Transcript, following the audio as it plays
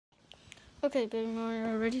Okay, Baby Mario,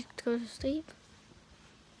 are you ready to go to sleep?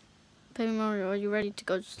 Baby Mario, are you ready to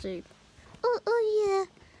go to sleep? Oh yeah.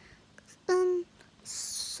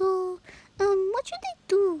 What should I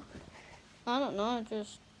do? I don't know,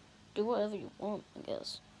 just do whatever you want, I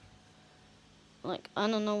guess. Like, I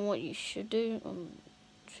don't know what you should do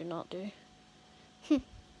should not do.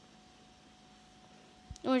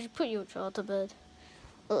 Or you put your child to bed.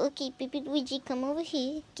 Oh, okay, baby Luigi, come over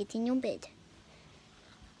here. Get in your bed.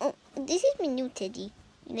 Oh, this is my new teddy.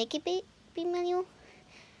 You like it, baby Mario?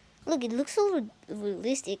 Look, it looks so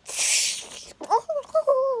realistic.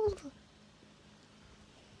 Oh.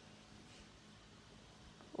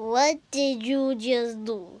 What did you just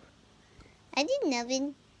do? I did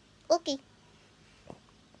nothing. Okay.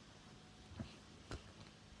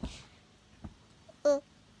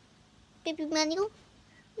 Baby Mario,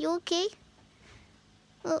 you okay?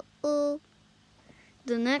 Uh-oh.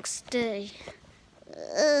 The next day.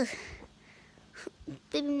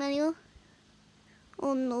 Baby Mario.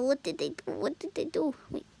 Oh no, what did they do? What did they do?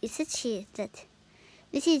 Wait, it says here that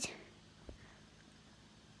this is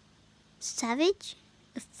Savage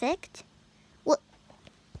Effect? What?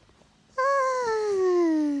 Ah.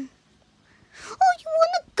 Oh, you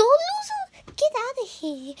wanna go, loser? Get out of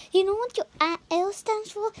here. You know what your L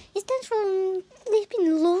stands for? It stands for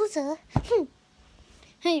flipping loser.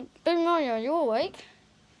 Hey, Baby Mario, are you awake?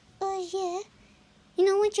 Yeah. You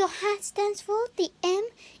know what your hat stands for? The M?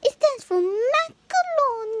 It stands for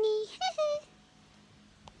macaroni.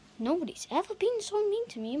 Nobody's ever been so mean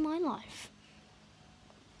to me in my life.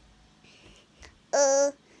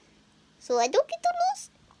 So I don't get to lose?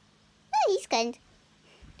 He's kind.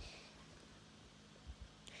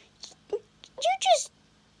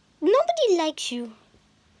 Nobody likes you.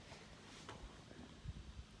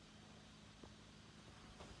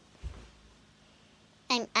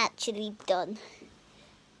 I'm actually done.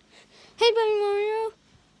 Hey, Baby Mario.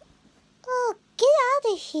 Oh, get out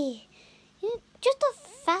of here. You're just a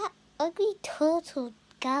fat, ugly turtle.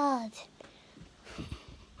 God.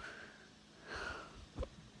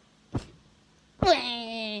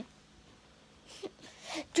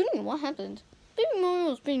 Junior, what happened? Baby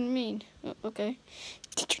Mario's being mean. Okay.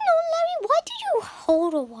 Did you know, Larry? Why do you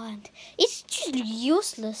hold a wand? It's just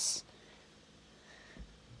useless.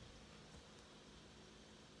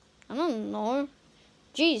 I don't know.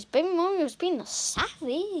 Jeez, Baby Mario's being a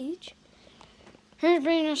savage. He's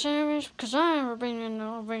being a savage because I haven't been in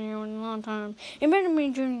a video in a long time. It better be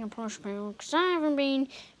Junior Plus because I haven't been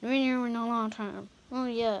in a video in a long time. Oh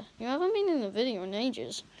yeah, you haven't been in a video in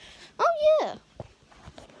ages. Oh yeah.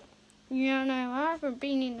 Yeah, no, I haven't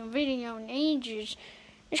been in a video in ages.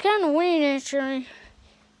 It's kind of weird actually.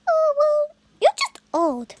 Oh, well, you're just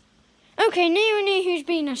old. Okay, now you know who's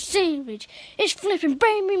being a savage. It's flipping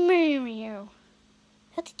Baby Mario.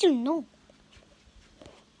 How did you know?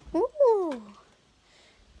 Ooh.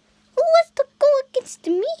 Who wants to go against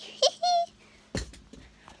me?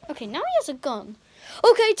 Okay, now he has a gun.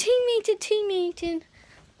 Okay, team meeting.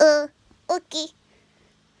 Okay.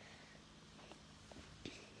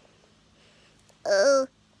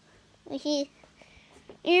 Here.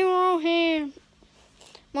 You're all here,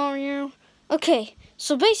 Mario. Okay,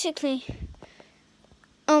 so basically,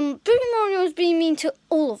 Baby Mario is being mean to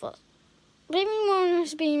all of us. Baby Mario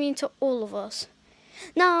is being mean to all of us.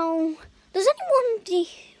 Now, does anyone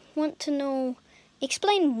want to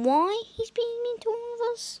explain why he's being mean to all of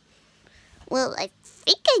us? Well, I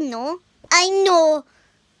think I know. I know.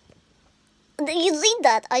 You see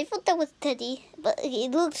that? I thought that was Teddy, but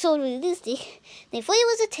it looked so realistic. I thought it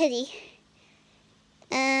was a Teddy.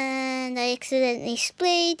 And I accidentally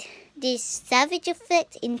sprayed this Savage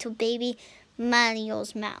Effect into Baby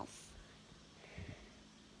Mario's mouth.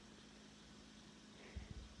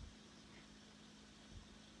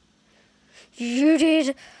 You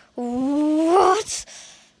did what?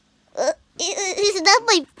 It's not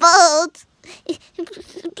my fault.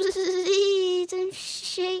 Please, I'm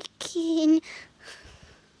shaking.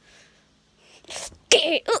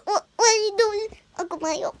 What are you doing, Uncle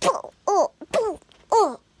Mario?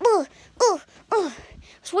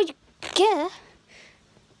 That's what you get.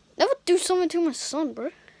 Never do something to my son,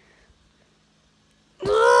 bro.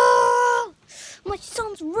 My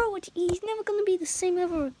son's ruined. He's never gonna be the same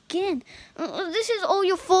ever again. This is all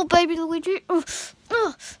your fault, baby Luigi.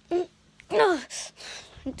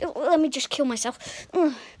 Let me just kill myself.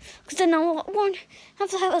 Because then I won't have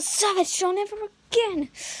to have a savage son ever again.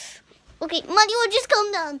 Okay, Mario, just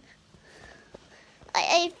calm down.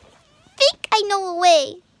 I think I know a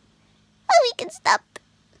way how we can stop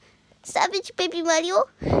Savage Baby Mario.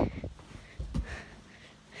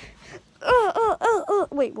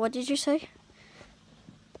 Wait, what did you say?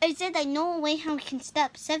 I said I know a way how we can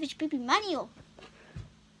stop Savage Baby Mario.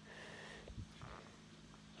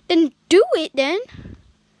 Then do it then.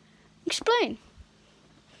 Explain.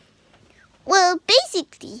 Well,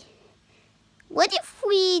 basically, what if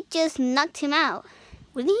we just knocked him out?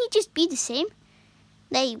 Wouldn't he just be the same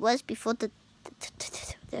that he was before the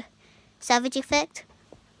Savage effect?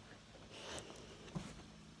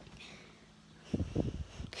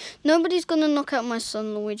 Nobody's gonna knock out my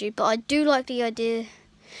son, Luigi, but I do like the idea.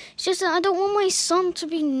 It's just that I don't want my son to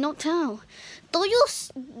be knocked out. Don't you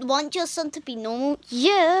want your son to be normal?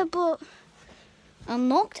 Yeah, but a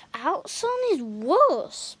knocked out son is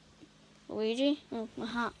worse. Luigi, oh, my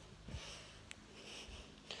hat.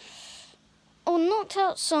 A knocked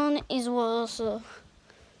out son is worse.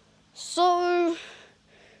 So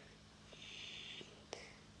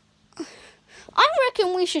I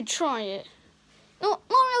reckon we should try it. No,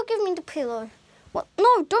 Mario, give me the pillow. What?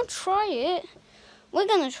 No, don't try it. We're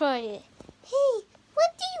gonna try it. Hey,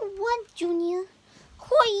 what do you want, Junior?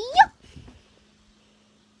 Hoya!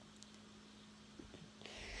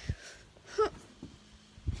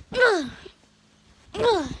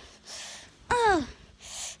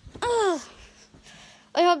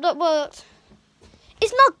 I hope that worked.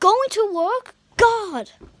 It's not going to work.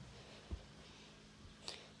 God.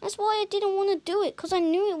 That's why I didn't want to do it, because I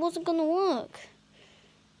knew it wasn't going to work.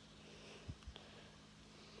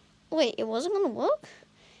 Wait, it wasn't going to work?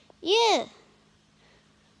 Yeah.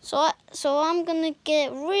 So I'm going to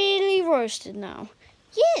get really roasted now.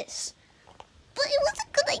 Yes. But it was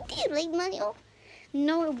a good idea, like Mario.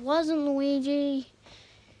 No, it wasn't, Luigi.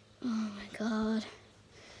 Oh my God.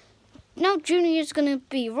 Now Junior's going to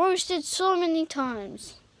be roasted so many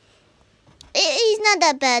times. It's not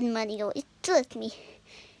that bad, Mario. Trust me.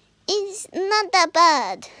 It's not that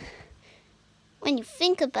bad. When you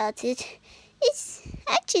think about it, it's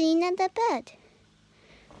actually not that bad.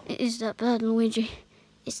 It is that bad, Luigi.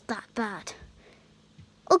 It's that bad.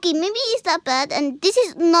 Okay, maybe it's that bad, and this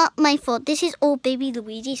is not my fault. This is all baby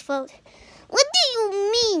Luigi's fault. What do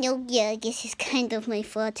you mean? Oh, yeah, I guess it's kind of my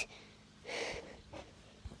fault.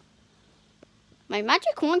 My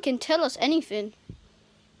magic wand can tell us anything.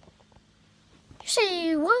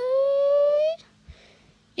 Say what?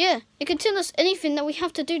 Yeah, it can tell us anything that we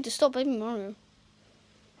have to do to stop Baby Mario.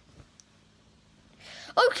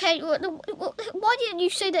 Okay, why didn't you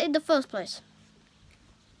say that in the first place?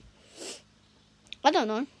 I don't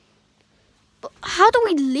know. But how do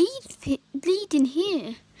we lead in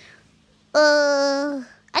here? I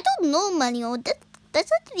don't know, Mario.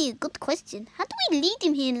 That's actually a good question. How do we lead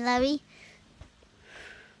him here, Larry?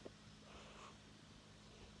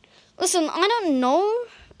 Listen, I don't know,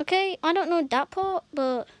 okay? I don't know that part,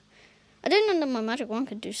 but I didn't know that my magic wand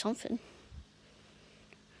could do something.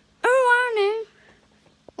 Oh, I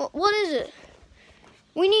know. What is it?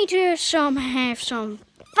 We need to have some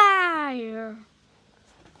fire.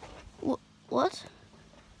 What?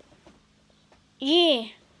 Yeah.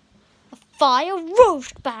 A fire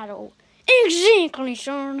roast battle. Exactly,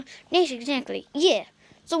 son. Yes, exactly. Yeah.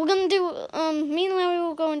 So we're gonna do, me and Larry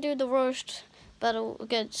will go and do the roast battle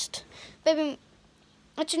against Baby...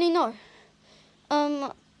 Actually, no.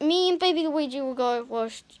 Me and Baby Luigi will go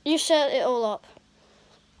roast. You set it all up.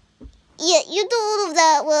 Yeah, you do all of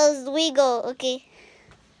that while we go, okay?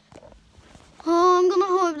 Oh, I'm gonna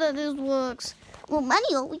hope that this works. Well,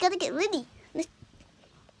 Mario, we gotta get ready. Let's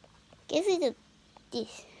get rid of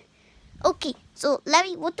this. Okay, so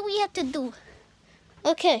Larry, what do we have to do?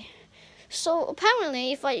 Okay, so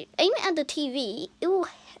apparently if I aim it at the TV, it will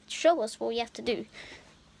show us what we have to do.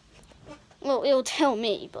 Well, it will tell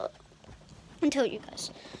me, but I'll tell you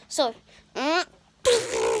guys. So, Larry,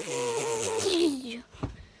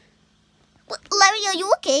 are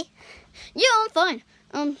you okay? yeah, I'm fine.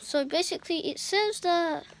 So basically it says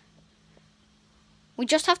that we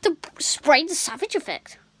just have to spray the Savage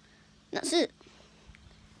effect. That's it.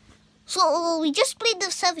 So we just played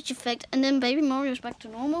the Savage effect, And then Baby Mario's back to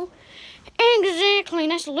normal. Exactly,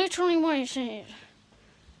 that's literally what it said.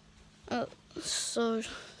 So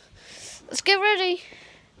let's get ready.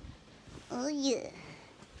 Oh yeah.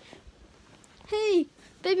 Hey,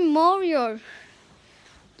 Baby Mario.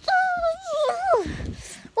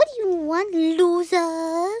 What do you want,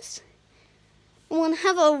 losers? You want to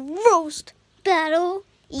have a roast battle?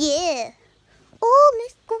 Yeah. Oh,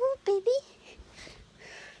 let's go, baby.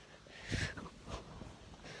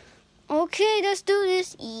 Okay, let's do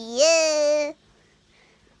this. Yeah.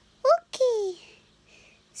 Okay.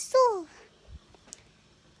 So,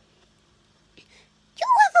 you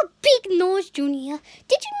have a big nose, Junior.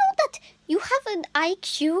 Did you know that you have an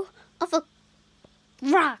IQ of a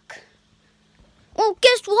rock? Well,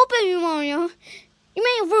 guess what, Baby Mario? You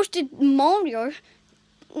may have roasted Mario,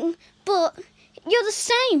 but you're the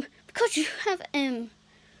same because you have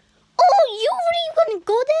Oh, you really want to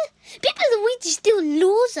go there? Baby Luigi's still a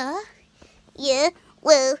loser. Yeah,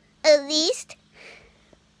 well, at least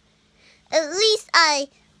I,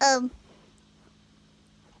 what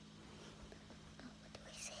do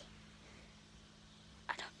I say?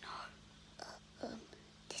 I don't know.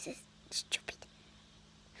 This is stupid.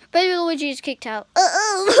 Baby Luigi is kicked out.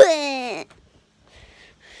 Oh,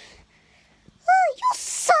 you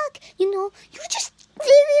suck. You know, you just...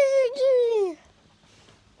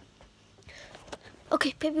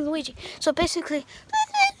 Okay, Baby Luigi. So basically...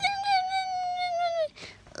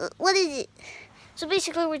 What is it? So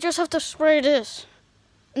basically, we just have to spray this.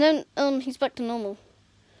 And then he's back to normal.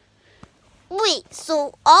 Wait,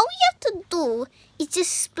 so all we have to do is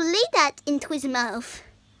just spray that into his mouth.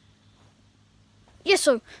 Yeah,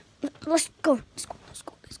 so let's go. Let's go.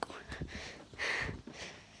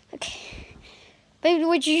 Okay. Baby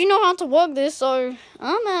Luigi, you know how to work this, so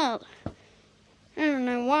I'm out. I don't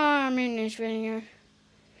know why I'm in this video.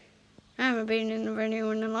 I haven't been in the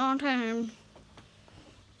video in a long time.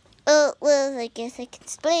 Well, I guess I can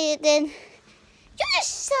spray it then. You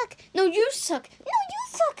just suck. No, you suck. No, you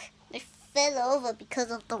suck. I fell over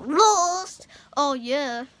because of the roast. Oh,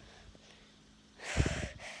 yeah.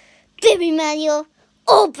 Baby Mario,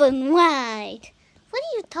 open wide. What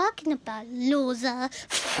are you talking about, loser?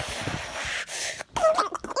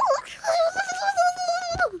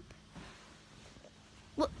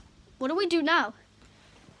 What do we do now?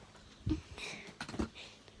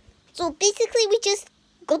 So basically we just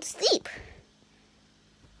go to sleep.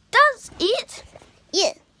 That's it?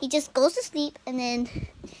 Yeah, he just goes to sleep and then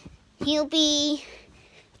he'll be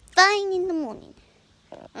fine in the morning.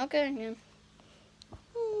 Okay, yeah.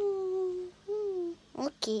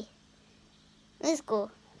 Okay. Let's go.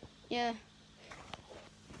 Yeah.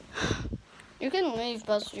 You can leave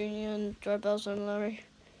Buzz Jr. and Dry Bowser and Larry.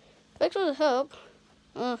 Thanks for the help.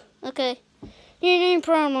 Oh, okay. Yeah, no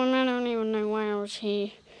problem. I don't even know why I was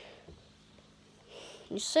here.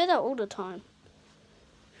 You say that all the time.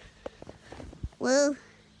 Well,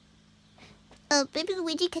 Baby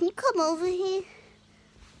Luigi, can you come over here?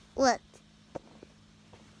 What?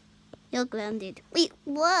 You're grounded. Wait,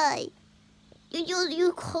 why?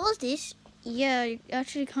 You caused this? Yeah, you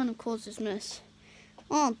actually kind of caused this mess.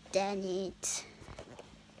 Oh, damn it.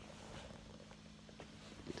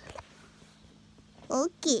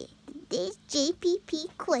 Okay, this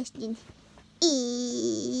JPP question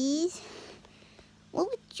is, what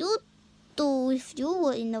would you do if you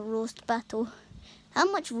were in a roast battle? How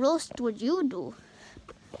much roast would you do?